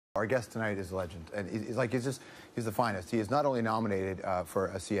Our guest tonight is a legend, and he's the finest. He is not only nominated for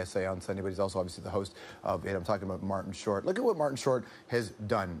a CSA on Sunday, but he's also obviously the host of it. I'm talking about Martin Short. Look at what Martin Short has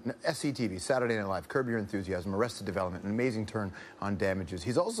done. SCTV, Saturday Night Live, Curb Your Enthusiasm, Arrested Development, an amazing turn on Damages.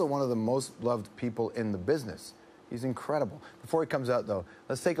 He's also one of the most loved people in the business. He's incredible. Before he comes out, though,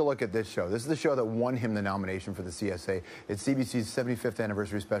 let's take a look at this show. This is the show that won him the nomination for the CSA. It's CBC's 75th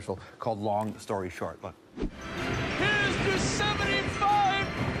anniversary special called Long Story Short. Look. Here's to 75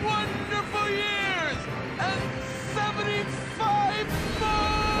 wonderful years and 75 more!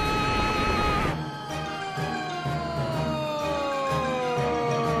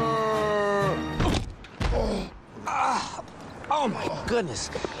 Oh my goodness.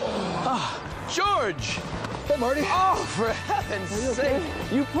 George! Hey, Marty. Oh, for heaven's sake.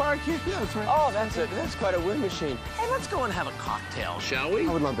 You park here? Yeah, that's right. Oh, that's quite a wind machine. Hey, let's go and have a cocktail, shall we?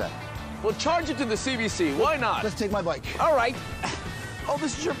 I would love that. We'll charge it to the CBC. Why not? Let's take my bike. All right. Oh,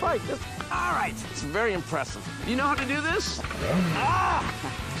 this is your bike. All right. It's very impressive. You know how to do this?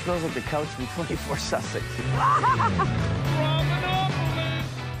 Smells like the couch from 24 Sussex.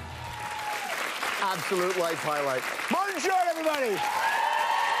 Absolute life highlight. Martin Short, everybody!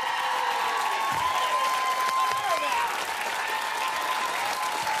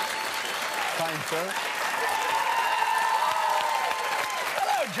 Fine, sir.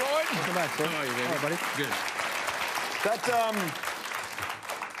 Hello, George. Welcome back, sir. How are you, baby? Hi, buddy. Good.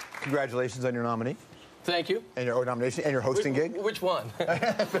 Congratulations on your nominee. Thank you. And your nomination, and your hosting gig. Which one?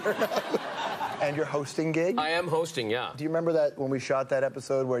 And your hosting gig. I am hosting, yeah. Do you remember that when we shot that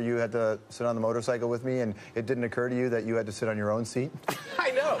episode where you had to sit on the motorcycle with me and it didn't occur to you that you had to sit on your own seat? I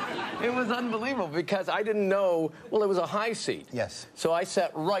know. It was unbelievable because I didn't know, well, it was a high seat. Yes. So I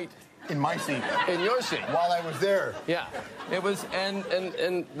sat right in my seat. In your seat. While I was there. Yeah. It was, and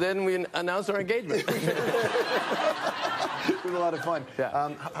then we announced our engagement. It was a lot of fun.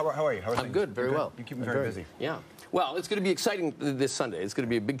 Yeah. How are you? How are I'm things? good, very well. You keep me very busy. Yeah. Well, it's going to be exciting this Sunday. It's going to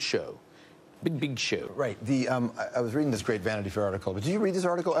be a big show. Big show. Right. I was reading this great Vanity Fair article, but did you read this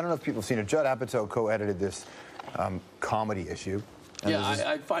article? I don't know if people have seen it. Judd Apatow co-edited this comedy issue. Yeah,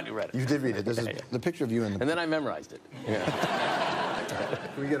 I finally read it. You did read it. This is the picture of you in the... And then I memorized it. Yeah.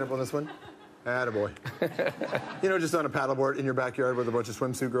 Can we get up on this one? Attaboy. You know, just on a paddleboard in your backyard with a bunch of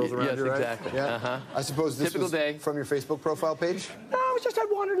swimsuit girls around you, right? Yes, exactly. Yeah. Uh-huh. I suppose this Typical was day. From your Facebook profile page? No, it was just I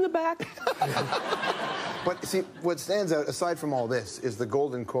wandered in the back. But see, what stands out, aside from all this, is the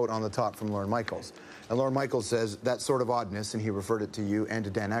golden quote on the top from Lorne Michaels. And Lorne Michaels says, that sort of oddness, and he referred it to you and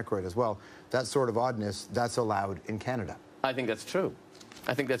to Dan Aykroyd as well, that sort of oddness, that's allowed in Canada. I think that's true.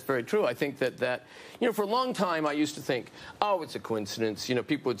 I think that's very true. I think that, you know, for a long time I used to think, oh, it's a coincidence. You know,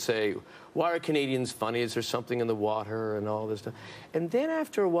 people would say, why are Canadians funny? Is there something in the water and all this stuff? And then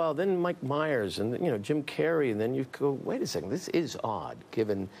after a while, then Mike Myers and, you know, Jim Carrey, and then you go, wait a second, this is odd,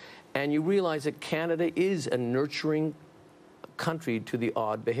 given... And you realize that Canada is a nurturing country to the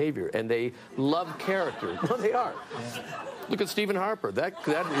odd behavior, and they love character. No, they are. Yeah. Look at Stephen Harper. That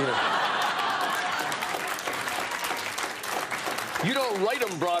you know. You don't write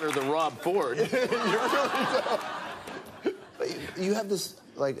them broader than Rob Ford. You really don't. You have this,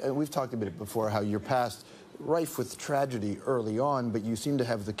 like, we've talked a bit before, how your past rife with tragedy early on, but you seem to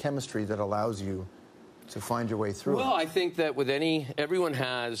have the chemistry that allows you to find your way through. Well, I think that with everyone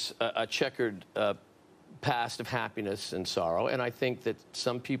has a checkered past of happiness and sorrow, and I think that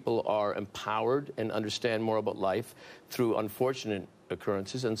some people are empowered and understand more about life through unfortunate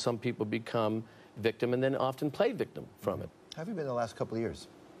occurrences, and some people become victim and then often play victim from it. How have you been the last couple of years?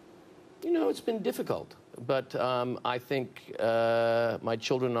 You know, it's been difficult, but I think my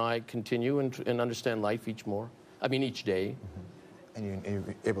children and I continue and understand life each day. Mm-hmm. And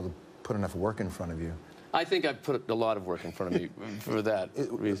you're able to put enough work in front of you. I think I've put a lot of work in front of me for that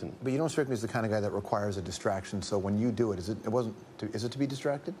reason. But you don't strike me as the kind of guy that requires a distraction. So when you do it, is it to be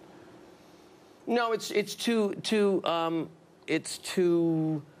distracted? No, it's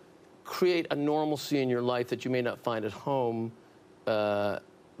to create a normalcy in your life that you may not find at home,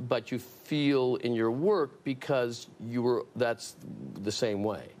 but you feel in your work because that's the same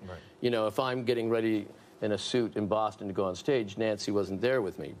way. Right. You know, if I'm getting ready in a suit in Boston to go on stage, Nancy wasn't there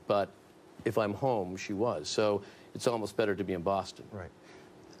with me, but if I'm home, she was. So it's almost better to be in Boston. Right.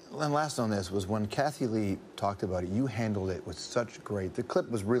 And last on this was when Kathy Lee talked about it, you handled it with such great... The clip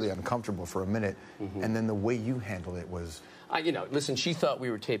was really uncomfortable for a minute, and then the way you handled it was... You know, listen, she thought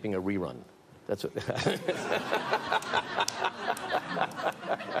we were taping a rerun. That's what...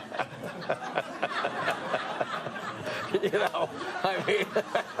 You know, I mean...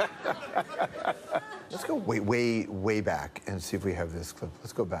 Let's go way back and see if we have this clip.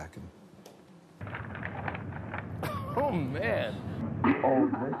 Let's go back and... Oh, man. Oh,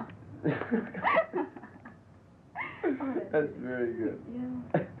 That's very good.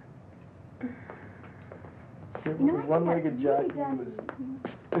 Yeah. The You know, I one-legged think that jockey really was...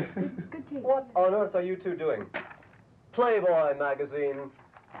 Good taste. What on earth are you two doing? Playboy magazine.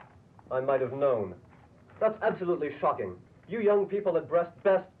 I might have known. That's absolutely shocking. You young people at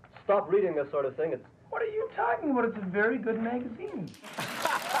best stop reading this sort of thing. It's... What are you talking about? It's a very good magazine.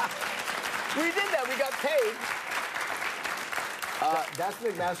 We did that. We got paid. That's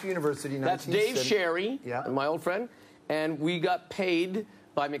McMaster University. That's Dave Sherry, yeah, my old friend, and we got paid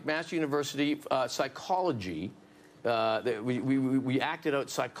by McMaster University psychology. We acted out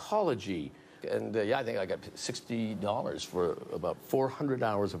psychology, and yeah, I think I got $60 for about 400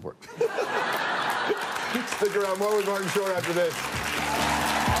 hours of work. Stick around. More with Martin Short after this.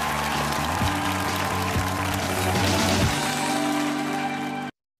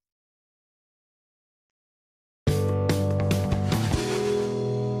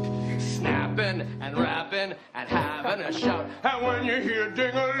 Snapping and rapping and having a shout. And when you hear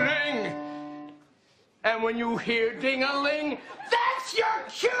ding-a-ling, and when you hear ding-a-ling, that's your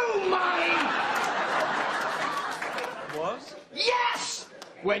cue, mine! Was? Yes!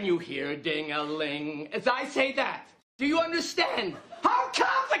 When you hear ding-a-ling, as I say that, do you understand? How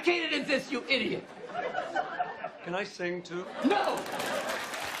complicated is this, you idiot? Can I sing too? No!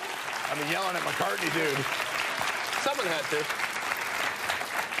 I've been yelling at McCartney, dude. Someone had to.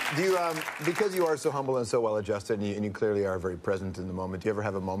 Do you, because you are so humble and so well-adjusted, and you clearly are very present in the moment, do you ever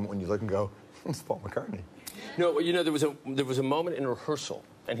have a moment when you look and go, it's Paul McCartney? No, you know, there was a moment in rehearsal,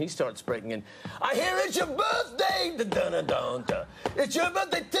 and he starts breaking in, I hear it's your birthday, da-da-da-da-da. It's your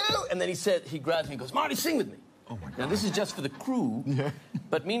birthday too! And then he grabs me and goes, Marty, sing with me. Oh my God. Now, this is just for the crew,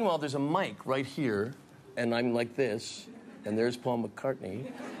 but meanwhile, there's a mic right here, and I'm like this, and there's Paul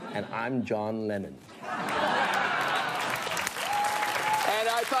McCartney, and I'm John Lennon. And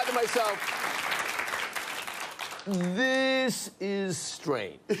I thought to myself, this is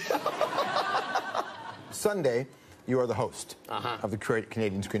strange. Sunday, you are the host of the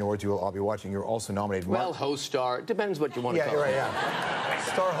Canadian Screen Awards. You will all be watching. You're also nominated. Well, host, star, depends what you want to call you're it. right, yeah.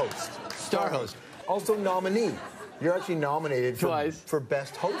 Star host. Star host. Also nominee. You're actually nominated for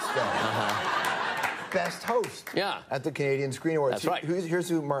Best Host, though. Best Host. Yeah. At the Canadian Screen Awards. That's right. Here's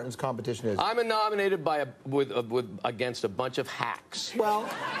who Martin's competition is. I'm nominated against a bunch of hacks. Well,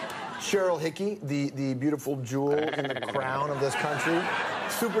 Cheryl Hickey, the beautiful jewel in the crown of this country.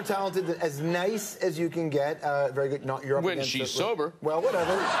 Super talented, as nice as you can get. Very good. Not Europe. When she's sober. Well,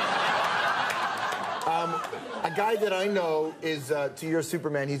 whatever. A guy that I know is, to your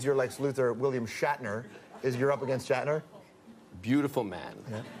Superman, he's your Lex Luthor, William Shatner. You're up against Shatner? Beautiful man.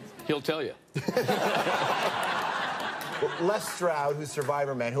 Yeah. He'll tell you. Les Stroud, who's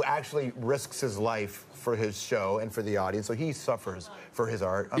Survivor Man, who actually risks his life for his show and for the audience, so he suffers for his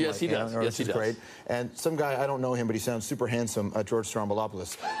art. Yes, he does. Yes, he does. Great. And some guy, I don't know him, but he sounds super handsome, George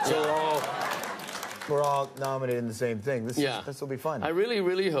Stroumboulopoulos. So we're all nominated in the same thing. This will be fun. I really,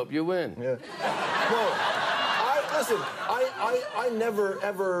 really hope you win. Yeah. Well, listen, I never,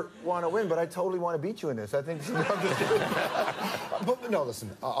 ever want to win, but I totally want to beat you in this. I think... But no, listen,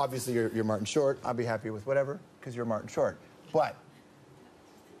 obviously you're Martin Short. I'll be happy with whatever, because you're Martin Short. But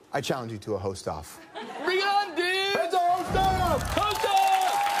I challenge you to a host-off. Bring it on, dude! It's a host-off!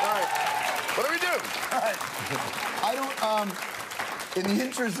 Host-off! All right. What do we do? All right. I don't, in the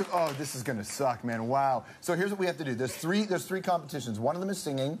interest of... Oh, this is going to suck, man. Wow. So here's what we have to do. There's three competitions. One of them is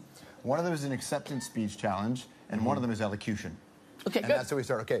singing. One of them is an acceptance speech challenge. And one of them is elocution. Okay, and good. That's how we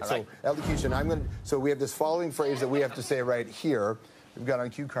start. Okay, all so right. Elocution. So we have this following phrase that we have to say right here. We've got on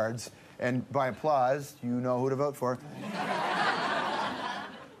cue cards. And by applause, you know who to vote for.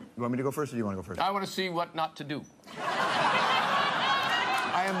 You want me to go first, or do you want to go first? I want to see what not to do.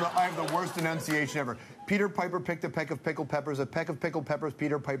 I have the worst enunciation ever. Peter Piper picked a peck of pickled peppers. A peck of pickled peppers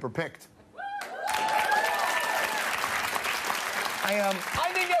Peter Piper picked. I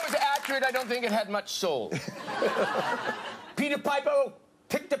think that was accurate. I don't think it had much soul. Peter Piper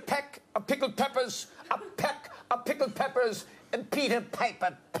picked a peck of pickled peppers, a peck of pickled peppers, and Peter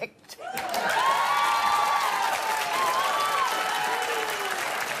Piper picked.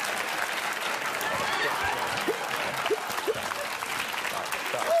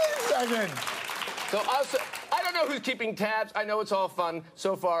 So also, I don't know who's keeping tabs. I know it's all fun.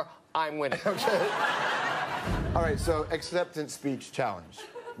 So far, I'm winning. Okay. All right, so acceptance speech challenge.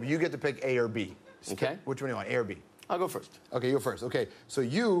 You get to pick A or B. Okay. Which one do you want, A or B? I'll go first. Okay, you go first. Okay, so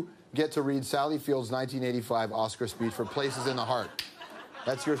you get to read Sally Field's 1985 Oscar speech for Places in the Heart.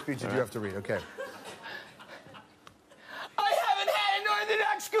 That's your speech that you have to read, okay. I haven't had an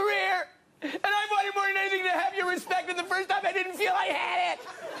Orthodox career, and I wanted more than anything to have your respect, and the first time I didn't feel I had it.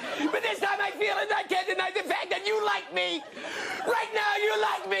 But But this time I feel it. I can't deny the fact that you like me. Right now, you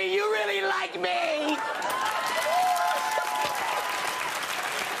like me. You really like me.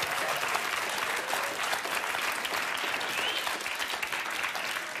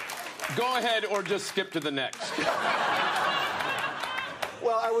 Go ahead or just skip to the next.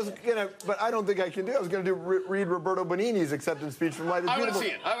 Well, I was gonna, but I don't think I can do it. I was gonna read Roberto Benigni's acceptance speech from Life is I want to Beautiful. see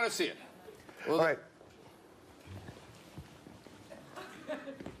it. I want to see it. All right.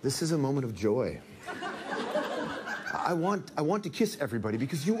 This is a moment of joy. I want to kiss everybody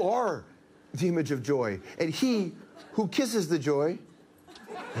because you are the image of joy. And he who kisses the joy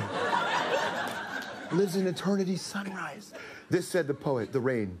lives in eternity's sunrise. This said the poet, the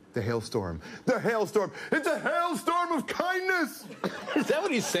rain, the hailstorm. The hailstorm. It's a hailstorm of kindness. Is that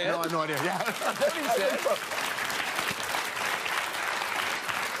what he said? No, I have no idea. Yeah. Is that what he said?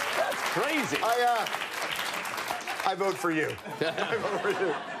 That's crazy. I vote for you. I vote for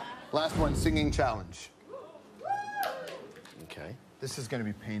you. Last one, singing challenge. Okay. This is going to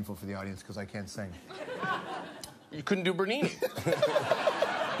be painful for the audience because I can't sing. You couldn't do Bernini.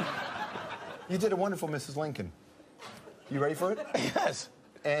 You did a wonderful Mrs. Lincoln. You ready for it? Yes.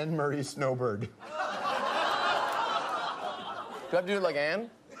 Anne-Marie Snowbird. Do I have to do it like Anne?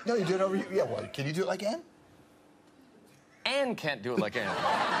 No, you do it over. Yeah, well, can you do it like Anne? Anne can't do it like Anne.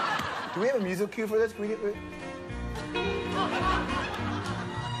 Do we have a music cue for this? Can we get?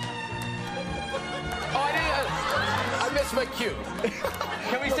 Oh, I missed my cue.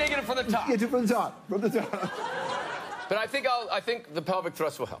 Can we take it from the top? Yeah, do it from the top. From the top. But I think the pelvic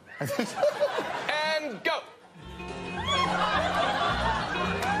thrust will help. And go.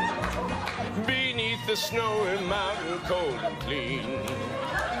 Beneath the snowy mountain, cold and clean,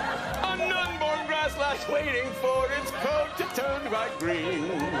 an unborn grass lies waiting for its coat to turn bright green.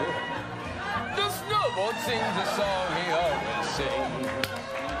 The snowboard sings a song he always sings,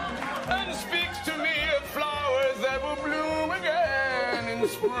 and speaks to me of flowers that will bloom again in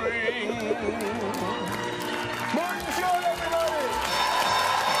spring. Martin Short, everybody!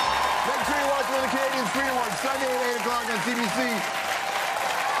 Make sure you watch one of the Canadian Screen Awards Sunday at 8 o'clock on CBC.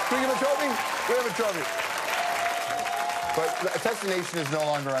 Do we have a trophy? We have a trophy. But Testination is no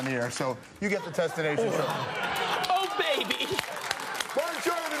longer on the air, so you get the Testination trophy. Oh, baby! Martin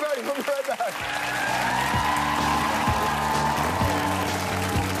Short, everybody! We'll be right back.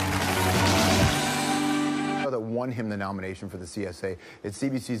 That won him the nomination for the CSA. It's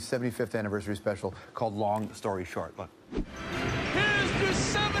CBC's 75th anniversary special called Long Story Short. Look. Here's to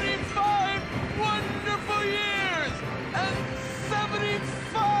 75 wonderful years and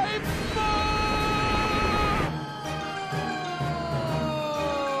 75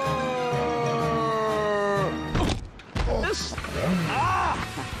 more! This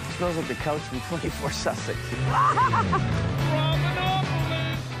smells like the couch from 24 Sussex.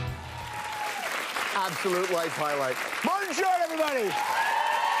 Absolute life highlight. Martin Short, everybody!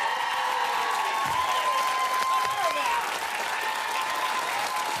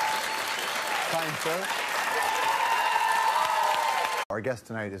 Fine, sir. Our guest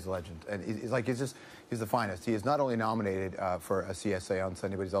tonight is a legend, and he's the finest. He is not only nominated for a CSA on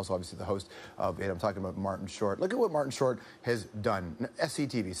Sunday, but he's also obviously the host of it. I'm talking about Martin Short. Look at what Martin Short has done.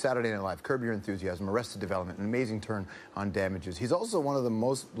 SCTV, Saturday Night Live, Curb Your Enthusiasm, Arrested Development, an amazing turn on Damages. He's also one of the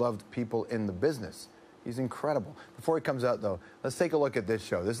most loved people in the business. He's incredible. Before he comes out, though, let's take a look at this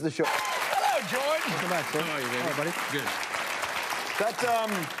show. This is the show. Hello, George. Welcome back, sir. How are you, baby? Hi, buddy. Good.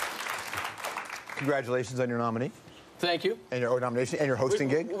 Congratulations on your nominee. Thank you. And your nomination and your hosting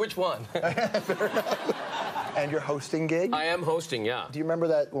gig. Which one? And your hosting gig. I am hosting, yeah. Do you remember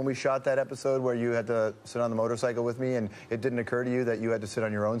that when we shot that episode where you had to sit on the motorcycle with me and it didn't occur to you that you had to sit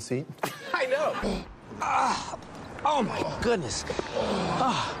on your own seat? I know. Oh, my goodness.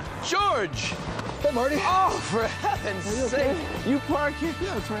 George! Hey, Marty. Oh, for heaven's sake. You park here?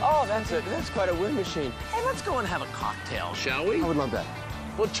 Yeah, that's right. Oh, that's quite a wind machine. Hey, let's go and have a cocktail, shall we? I would love that.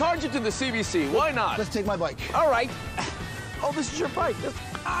 We'll charge it to the CBC. Why not? Let's take my bike. All right. Oh, this is your bike.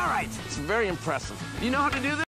 All right. It's very impressive. Do you know how to do this?